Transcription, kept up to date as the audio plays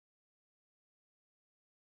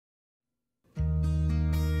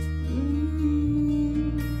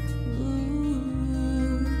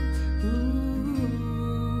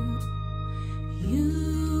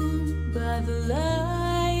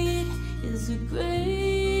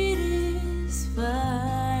greatest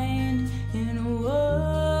find in a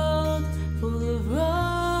world full of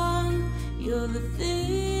wrong. You're the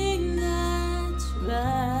thing that's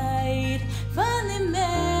right. Finally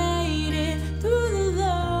made it through the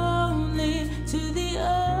lonely to the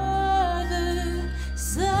other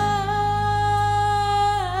side.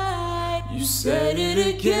 You said it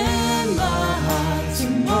again, my heart's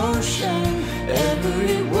in motion.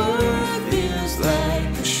 Every word feels like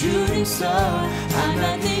a shooting star. I'm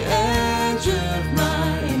at the edge of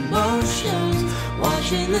my emotions,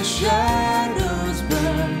 watching the shadows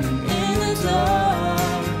burning in the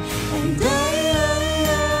dark. And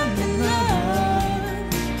I'm in love,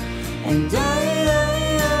 and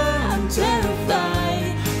I'm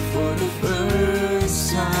terrified for the first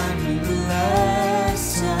time and the last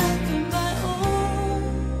time in my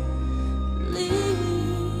only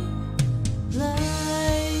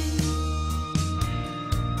life.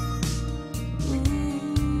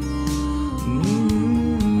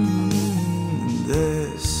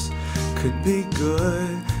 This could be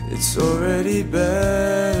good. It's already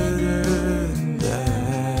better than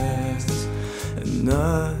that. And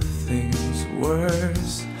nothing's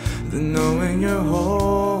worse than knowing you're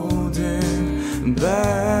holding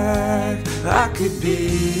back. I could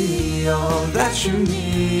be all that you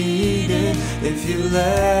needed if you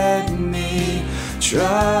let me try.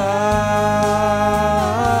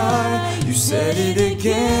 You said it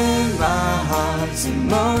again, my heart's in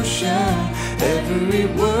motion. Every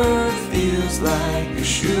word feels like a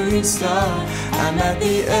shooting star. I'm at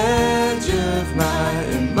the edge of my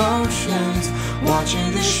emotions,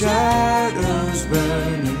 watching the shadows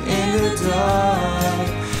burning in the dark.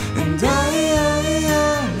 And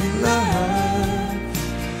I'm in love,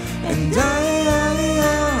 and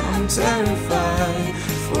I'm terrified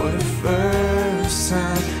for the first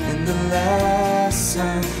time and the last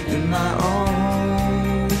time in my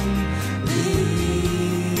own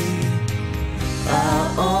league.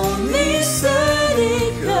 I only said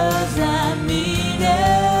it 'cause I mean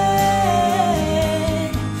it.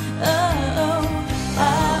 Oh, I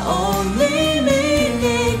only mean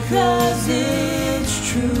it 'cause it's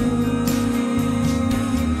true.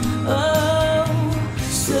 Oh,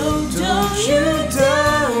 so don't you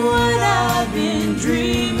doubt what I've been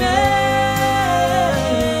dreaming,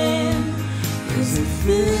 'cause it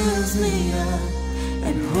fills me up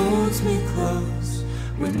and holds me close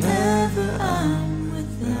whenever I'm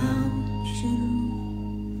without you.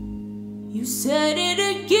 You said it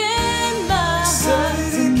again, my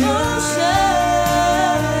heart's in motion.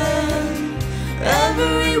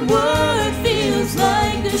 Every word feels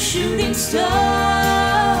like a shooting star,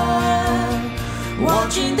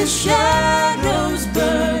 watching the shadows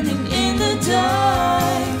burning in the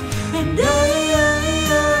dark. And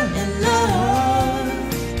I'm in love,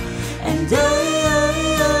 and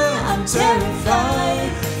I'm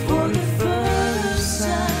terrified for the first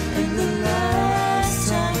time and the last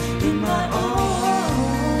time in my only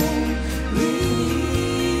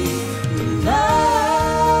life.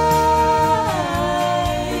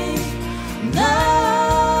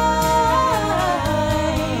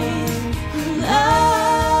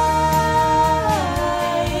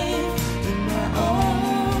 In my only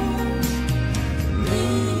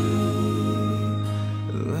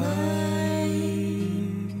life.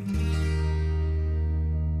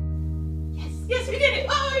 Yes, we did it!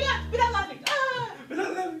 Oh my god! Without laughing! Ah!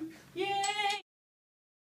 Without them. Yay!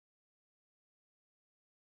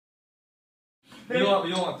 You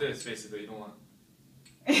don't want this, basically. You don't want.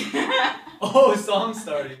 Oh, song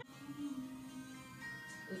starting.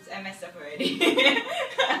 Oops, I messed up already.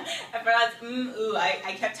 I forgot ooh,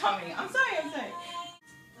 I kept humming. I'm sorry.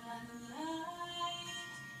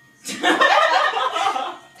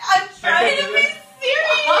 I'm trying to be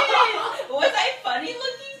serious! Was I funny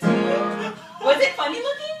looking to you? Was it funny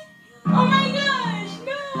looking? Oh my gosh,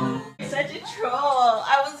 no! You're such a troll.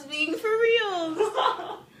 I was being for real.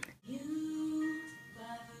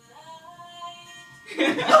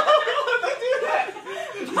 Don't do that.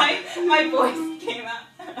 My voice came out.